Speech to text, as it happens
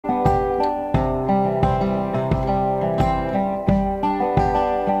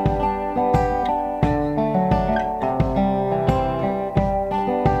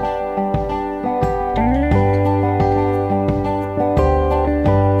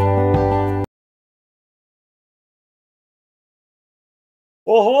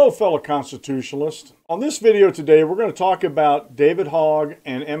Well, hello, fellow constitutionalists. On this video today, we're going to talk about David Hogg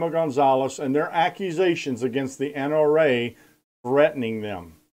and Emma Gonzalez and their accusations against the NRA threatening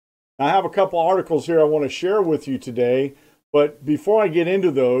them. Now, I have a couple articles here I want to share with you today, but before I get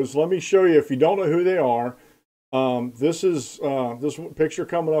into those, let me show you, if you don't know who they are, this picture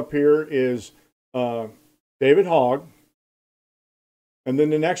coming up here is David Hogg, and then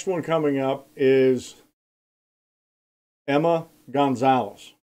the next one coming up is Emma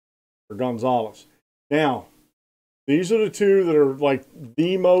Gonzalez. Now, these are the two that are like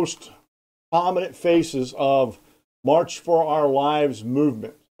the most prominent faces of March for Our Lives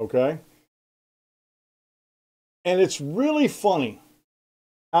movement, okay? And it's really funny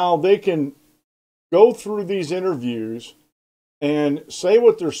how they can go through these interviews and say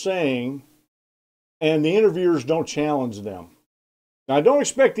what they're saying, and the interviewers don't challenge them. Now, I don't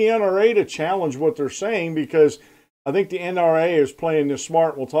expect the NRA to challenge what they're saying, because I think the NRA is playing this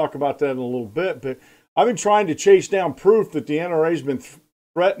smart. We'll talk about that in a little bit. But I've been trying to chase down proof that the NRA has been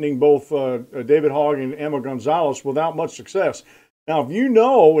threatening both David Hogg and Emma Gonzalez without much success. Now, if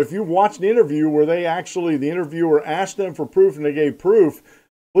you watched an interview where the interviewer asked them for proof and they gave proof,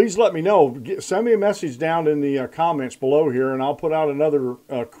 please let me know. Send me a message down in the comments below here, and I'll put out another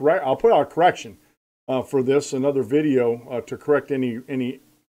I'll put out a correction for this, another video to correct any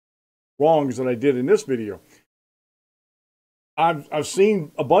wrongs that I did in this video. I've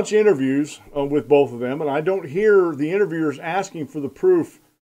seen a bunch of interviews with both of them, and I don't hear the interviewers asking for the proof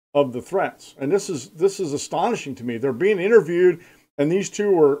of the threats. And this is astonishing to me. They're being interviewed, and these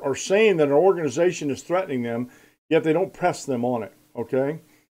two are saying that an organization is threatening them, yet they don't press them on it, okay?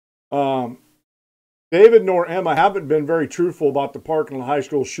 David nor Emma haven't been very truthful about the Parkland High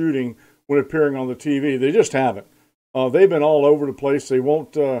School shooting when appearing on the TV. They just haven't. They've been all over the place. They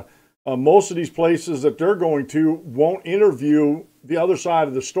won't... most of these places that they're going to won't interview the other side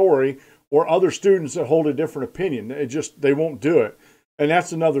of the story or other students that hold a different opinion. They won't do it. And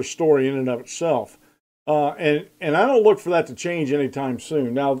that's another story in and of itself. And I don't look for that to change anytime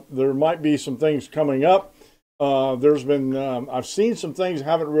soon. Now, there might be some things coming up. I've seen some things,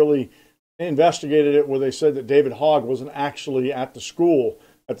 haven't really investigated it, where they said that David Hogg wasn't actually at the school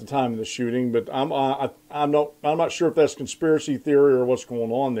at the time of the shooting, but I'm not sure if that's conspiracy theory or what's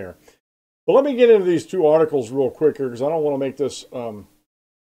going on there. But let me get into these two articles real quick here, because I don't want to make this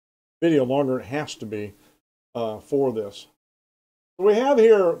video longer than it has to be for this. So we have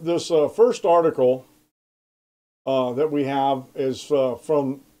here this first article that we have is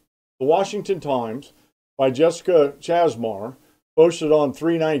from the Washington Times by Jessica Chasmar, posted on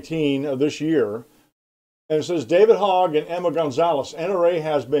 3/19 of this year. And it says, David Hogg and Emma Gonzalez, NRA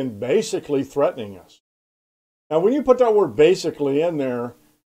has been basically threatening us. Now, when you put that word basically in there,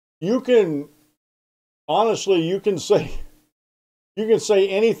 you can say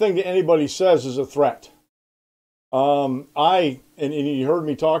anything that anybody says is a threat. And you heard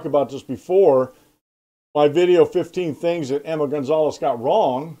me talk about this before, my video 15 things that Emma Gonzalez got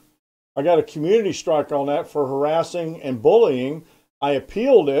wrong. I got a community strike on that for harassing and bullying. I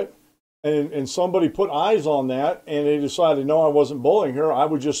appealed it. And somebody put eyes on that, and they decided, no, I wasn't bullying her. I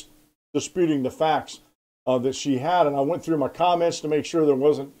was just disputing the facts that she had. And I went through my comments to make sure there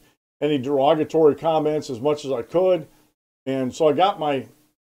wasn't any derogatory comments as much as I could. And so I got my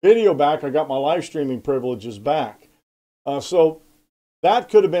video back. I got my live streaming privileges back. So that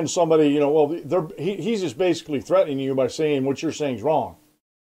could have been somebody, he's just basically threatening you by saying what you're saying is wrong.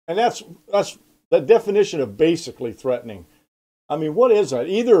 And that's the definition of basically threatening. I mean, what is that?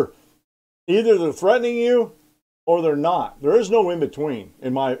 Either they're threatening you or they're not. There is no in between,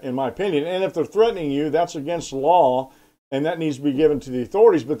 in my opinion. And if they're threatening you, that's against the law, and that needs to be given to the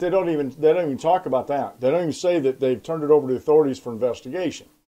authorities. But they don't even talk about that. They don't even say that they've turned it over to the authorities for investigation.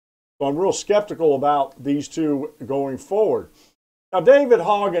 So I'm real skeptical about these two going forward. Now, David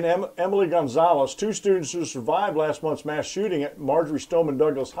Hogg and Emily Gonzalez, two students who survived last month's mass shooting at Marjory Stoneman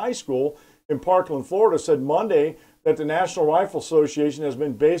Douglas High School in Parkland, Florida, said Monday that the National Rifle Association has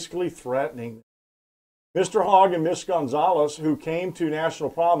been basically threatening. Mr. Hogg and Miss Gonzalez, who came to national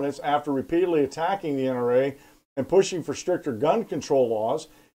prominence after repeatedly attacking the NRA and pushing for stricter gun control laws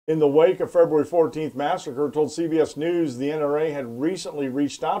in the wake of February 14th massacre, told CBS News the NRA had recently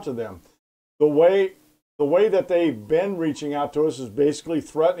reached out to them. The way that they've been reaching out to us is basically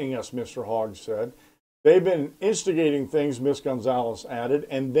threatening us, Mr. Hogg said. They've been instigating things, Miss Gonzalez added,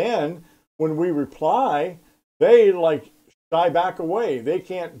 and then when we reply, they shy back away. They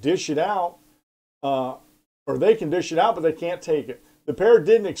can't dish it out, or they can dish it out, but they can't take it. The pair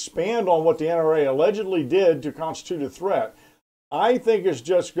didn't expand on what the NRA allegedly did to constitute a threat. I think it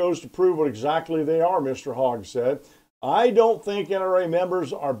just goes to prove what exactly they are, Mr. Hogg said. I don't think NRA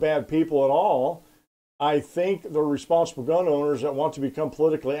members are bad people at all. I think they're responsible gun owners that want to become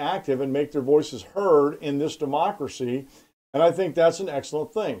politically active and make their voices heard in this democracy. And I think that's an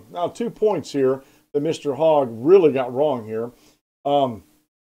excellent thing. Now, 2 points here that Mr. Hogg really got wrong here. The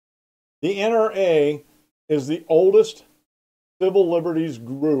NRA is the oldest civil liberties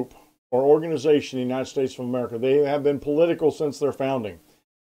group or organization in the United States of America. They have been political since their founding.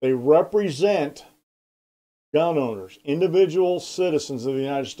 They represent gun owners, individual citizens of the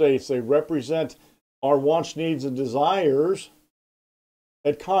United States. They represent our wants, needs, and desires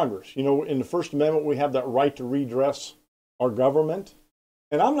at Congress. You know, in the First Amendment, we have that right to redress our government.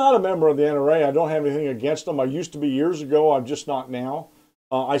 And I'm not a member of the NRA. I don't have anything against them. I used to be years ago. I'm just not now.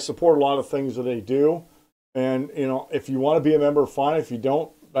 I support a lot of things that they do. And, you know, if you want to be a member, fine. If you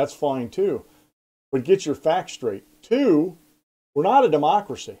don't, that's fine too. But get your facts straight. 2, we're not a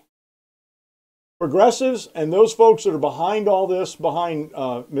democracy. Progressives and those folks that are behind all this, behind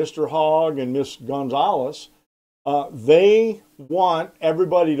Mr. Hogg and Ms. Gonzalez, they want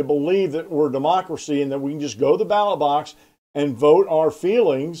everybody to believe that we're a democracy and that we can just go to the ballot box and vote our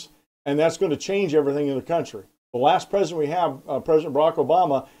feelings, and that's going to change everything in the country. The last president we have, President Barack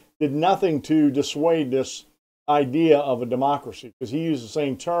Obama, did nothing to dissuade this idea of a democracy because he used the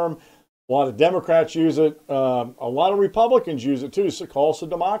same term. A lot of Democrats use it. A lot of Republicans use it too. So it calls it a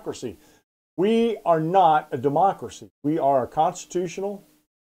democracy. We are not a democracy. We are a constitutional,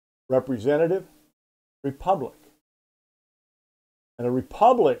 representative republic. And a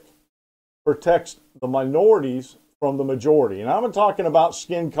republic protects the minorities from the majority. And I'm not talking about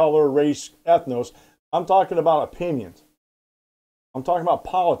skin color, race, ethnos. I'm talking about opinions. I'm talking about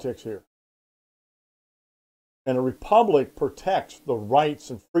politics here. And a republic protects the rights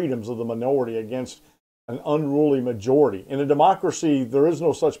and freedoms of the minority against an unruly majority. In a democracy, there is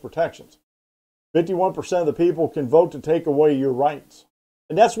no such protections. 51% of the people can vote to take away your rights.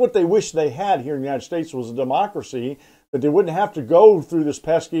 And that's what they wish they had here in the United States, was a democracy, that they wouldn't have to go through this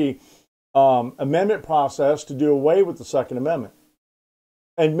pesky amendment process to do away with the Second Amendment.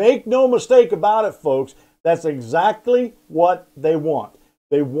 And make no mistake about it, folks, that's exactly what they want.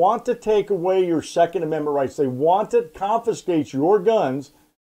 They want to take away your Second Amendment rights. They want to confiscate your guns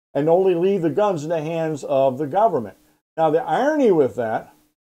and only leave the guns in the hands of the government. Now, the irony with that,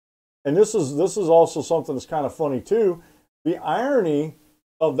 and this is also something that's kind of funny too, the irony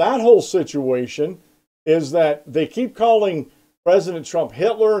of that whole situation is that they keep calling President Trump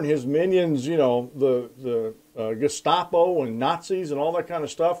Hitler and his minions, you know, the Gestapo and Nazis and all that kind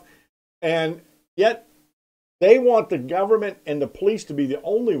of stuff. And yet they want the government and the police to be the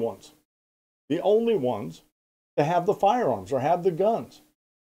only ones to have the firearms or have the guns.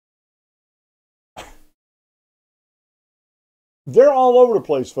 They're all over the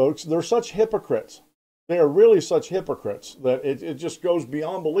place, folks. They're such hypocrites. They are really such hypocrites that it just goes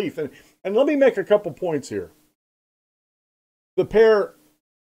beyond belief. And let me make a couple points here. The pair,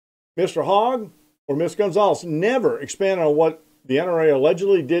 Mr. Hogg or Ms. Gonzalez, never expanded on what the NRA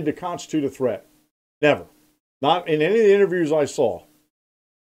allegedly did to constitute a threat. Never. Not in any of the interviews I saw.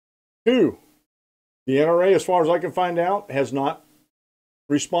 2, the NRA, as far as I can find out, has not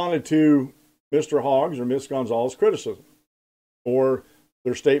responded to Mr. Hogg's or Ms. Gonzalez's criticism or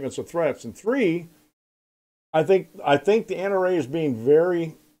their statements of threats. And 3, I think the NRA is being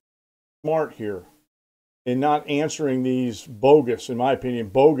very smart here in not answering these bogus, in my opinion,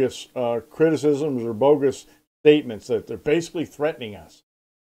 bogus criticisms or bogus statements that they're basically threatening us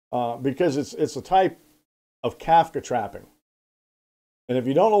because it's a type of Kafka trapping. And if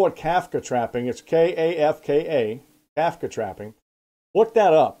you don't know what Kafka trapping, it's K-A-F-K-A, Kafka trapping. Look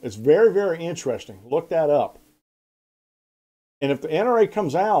that up. It's very, very interesting. Look that up. And if the NRA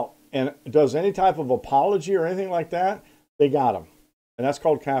comes out and does any type of apology or anything like that, they got them. And that's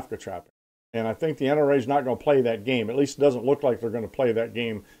called Kafka trapping. And I think the NRA is not going to play that game. At least it doesn't look like they're going to play that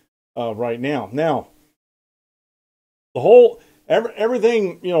game right now. Now,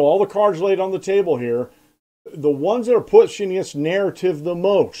 everything, you know, all the cards laid on the table here, the ones that are pushing this narrative the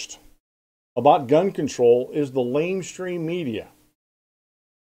most about gun control is the lamestream media.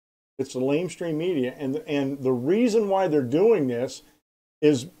 It's the lamestream media. And the reason why they're doing this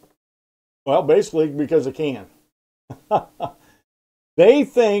is, well, basically because they can. They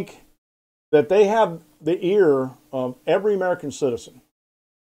think that they have the ear of every American citizen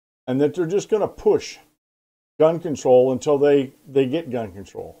and that they're just going to push gun control until they get gun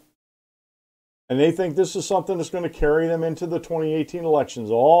control. And they think this is something that's going to carry them into the 2018 elections.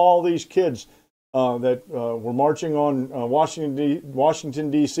 All these kids that were marching on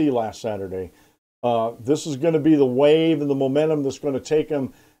Washington, D.C. last Saturday, this is going to be the wave and the momentum that's going to take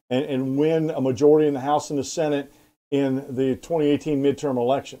them and win a majority in the House and the Senate in the 2018 midterm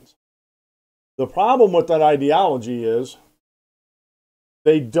elections. The problem with that ideology is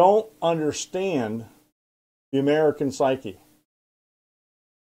they don't understand the American psyche.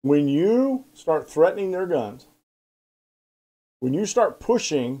 When you start threatening their guns, when you start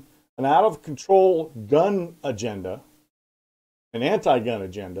pushing an out-of-control gun agenda, an anti-gun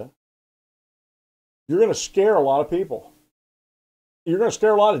agenda, you're going to scare a lot of people. You're going to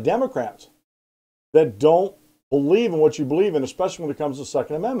scare a lot of Democrats that don't believe in what you believe in, especially when it comes to the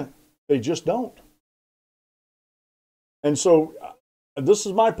Second Amendment. They just don't. And so this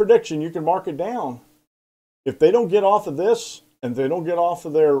is my prediction. You can mark it down. If they don't get off of this, and they don't get off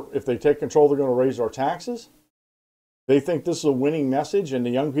of if they take control, they're going to raise our taxes. They think this is a winning message and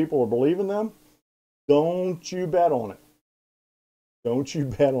the young people are believing them. Don't you bet on it. Don't you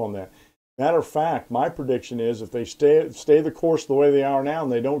bet on that. Matter of fact, my prediction is if they stay the course the way they are now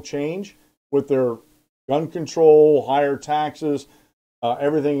and they don't change with their gun control, higher taxes,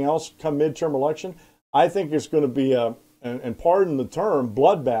 everything else come midterm election, I think it's going to be and pardon the term,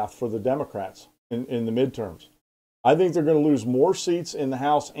 bloodbath for the Democrats in the midterms. I think they're going to lose more seats in the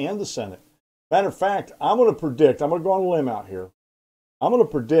House and the Senate. Matter of fact, I'm going to predict, I'm going to go on a limb out here. I'm going to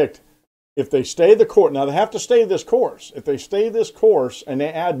predict if they stay the course, now they have to stay this course. If they stay this course and they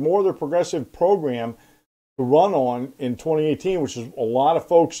add more of their progressive program to run on in 2018, which is a lot of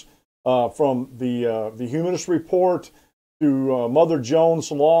folks from the Humanist Report to Mother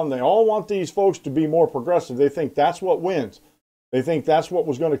Jones Law, and they all want these folks to be more progressive. They think that's what wins. They think that's what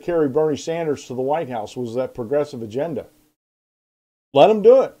was going to carry Bernie Sanders to the White House, was that progressive agenda. Let them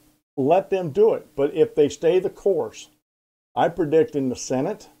do it. Let them do it. But if they stay the course, I predict in the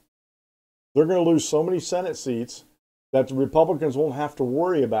Senate, they're going to lose so many Senate seats that the Republicans won't have to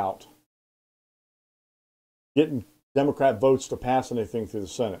worry about getting Democrat votes to pass anything through the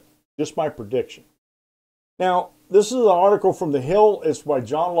Senate. Just my prediction. Now, this is an article from The Hill. It's by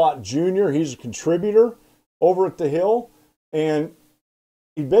John Lott Jr. He's a contributor over at The Hill. And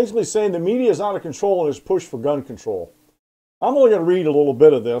he's basically saying the media is out of control in its push for gun control. I'm only going to read a little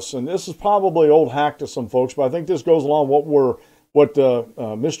bit of this, and this is probably old hack to some folks, but I think this goes along what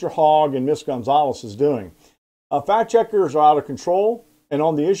Mr. Hogg and Miss Gonzalez is doing. Fact checkers are out of control, and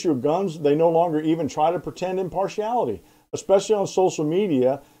on the issue of guns, they no longer even try to pretend impartiality, especially on social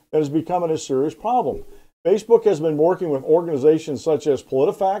media that is becoming a serious problem. Facebook has been working with organizations such as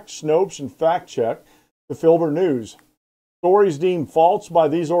PolitiFact, Snopes, and Fact Check to filter news. Stories deemed false by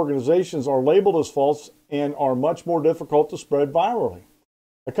these organizations are labeled as false and are much more difficult to spread virally.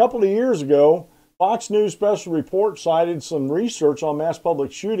 A couple of years ago, Fox News Special Report cited some research on mass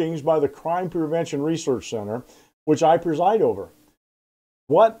public shootings by the Crime Prevention Research Center, which I preside over.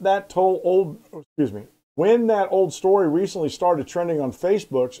 When that old story recently started trending on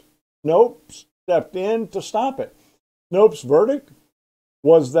Facebook, Snopes stepped in to stop it. Snopes' verdict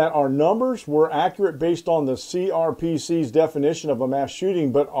was that our numbers were accurate based on the CRPC's definition of a mass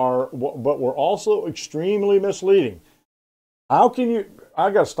shooting, but were also extremely misleading. How can you, I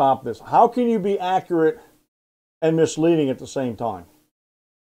got to stop this. How can you be accurate and misleading at the same time?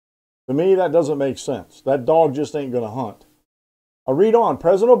 To me, that doesn't make sense. That dog just ain't going to hunt. I read on.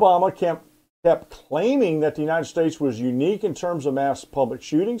 President Obama kept claiming that the United States was unique in terms of mass public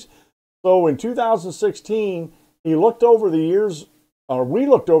shootings. So in 2016, we looked over the years of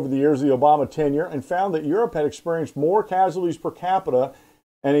the Obama tenure and found that Europe had experienced more casualties per capita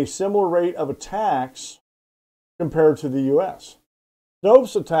and a similar rate of attacks compared to the U.S.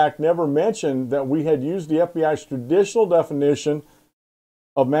 Snopes' attack never mentioned that we had used the FBI's traditional definition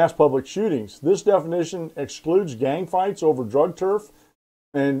of mass public shootings. This definition excludes gang fights over drug turf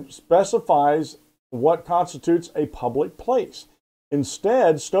and specifies what constitutes a public place.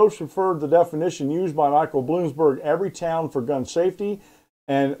 Instead, Snopes referred to the definition used by Michael Bloomberg, Every Town for Gun Safety,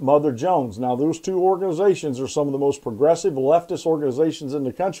 and Mother Jones. Now, those two organizations are some of the most progressive leftist organizations in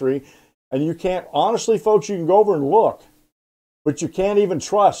the country, and you can't, honestly, folks, you can go over and look, but you can't even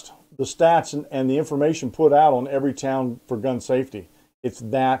trust the stats and the information put out on Every Town for Gun Safety. It's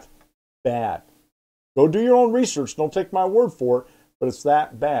that bad. Go do your own research. Don't take my word for it, but it's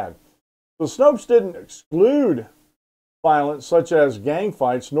that bad. So Snopes didn't exclude violence such as gang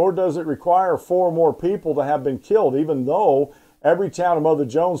fights, nor does it require 4 or more people to have been killed, even though Every Town and Mother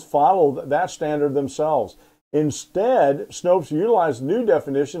Jones followed that standard themselves. Instead, Snopes utilized a new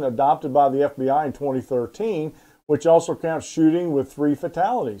definition adopted by the FBI in 2013, which also counts shooting with 3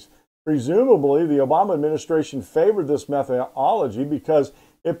 fatalities. Presumably, the Obama administration favored this methodology because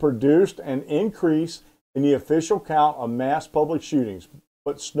it produced an increase in the official count of mass public shootings.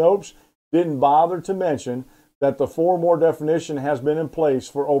 But Snopes didn't bother to mention that the 4 more definition has been in place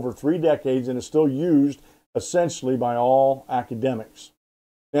for over 3 decades and is still used essentially by all academics.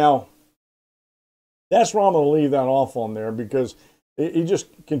 Now, that's where I'm going to leave that off on there, because it just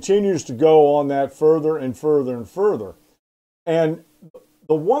continues to go on that further and further and further. And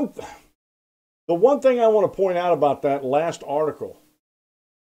the one thing I want to point out about that last article,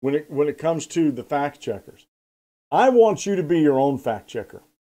 when it comes to the fact checkers, I want you to be your own fact checker.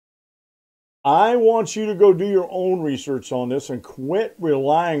 I want you to go do your own research on this and quit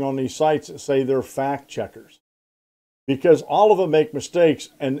relying on these sites that say they're fact checkers. Because all of them make mistakes,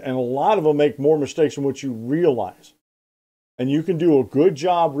 and a lot of them make more mistakes than what you realize. And you can do a good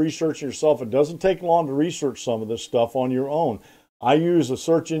job researching yourself. It doesn't take long to research some of this stuff on your own. I use a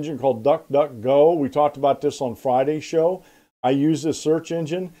search engine called DuckDuckGo. We talked about this on Friday's show. I use this search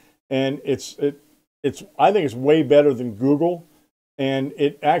engine, and I think it's way better than Google. And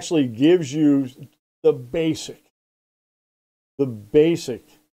it actually gives you the basic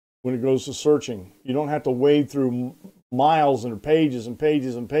when it goes to searching. You don't have to wade through miles and pages and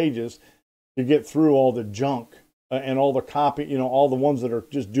pages and pages to get through all the junk and all the copy, all the ones that are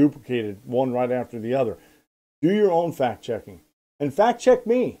just duplicated, one right after the other. Do your own fact checking, and fact check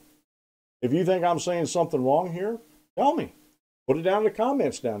me. If you think I'm saying something wrong here, tell me. Put it down in the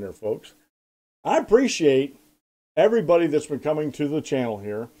comments down there, folks. I appreciate everybody that's been coming to the channel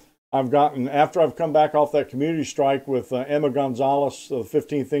here. After I've come back off that community strike with Emma Gonzalez, the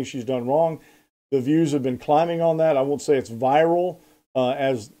 15 things she's done wrong, the views have been climbing on that. I won't say it's viral,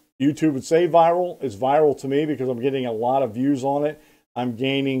 as YouTube would say viral. It's viral to me because I'm getting a lot of views on it. I'm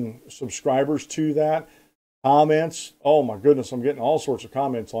gaining subscribers to that. Comments, oh my goodness, I'm getting all sorts of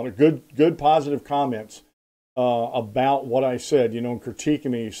comments on it. Good positive comments about what I said, and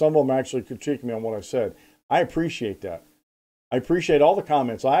critiquing me. Some of them actually critiquing me on what I said. I appreciate that. I appreciate all the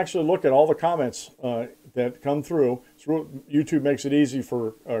comments. I actually look at all the comments that come through. YouTube makes it easy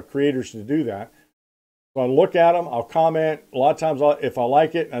for creators to do that. So I look at them, I'll comment. A lot of times, if I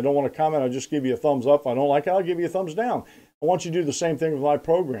like it and I don't want to comment, I'll just give you a thumbs up. If I don't like it, I'll give you a thumbs down. I want you to do the same thing with my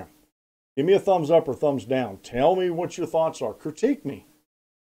program. Give me a thumbs up or thumbs down. Tell me what your thoughts are. Critique me.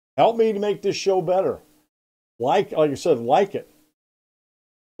 Help me to make this show better. Like I said, like it.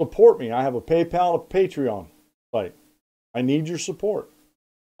 Support me. I have a PayPal and a Patreon site. I need your support.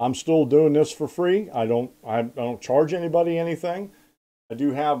 I'm still doing this for free. I don't charge anybody anything. I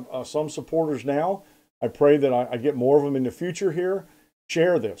do have some supporters now. I pray that I get more of them in the future here.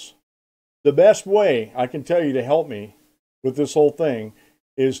 Share this. The best way I can tell you to help me with this whole thing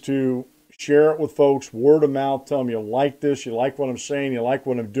is to share it with folks, word of mouth. Tell them you like this, you like what I'm saying, you like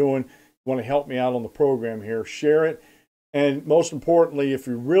what I'm doing, you want to help me out on the program here. Share it. And most importantly, if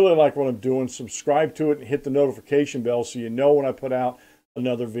you really like what I'm doing, subscribe to it and hit the notification bell so you know when I put out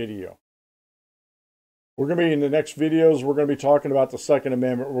another video. We're going to be in the next videos, we're going to be talking about the Second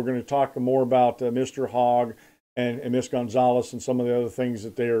Amendment. We're going to talk more about Mr. Hogg and Ms. Gonzalez and some of the other things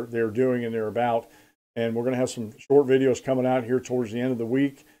that they're doing and they're about. And we're going to have some short videos coming out here towards the end of the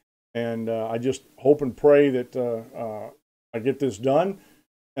week. And I just hope and pray that I get this done.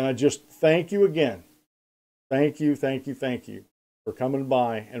 And I just thank you again. Thank you for coming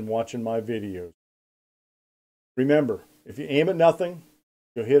by and watching my videos. Remember, if you aim at nothing,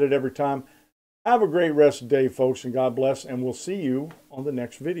 you'll hit it every time. Have a great rest of the day, folks, and God bless, and we'll see you on the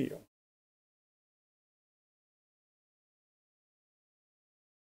next video.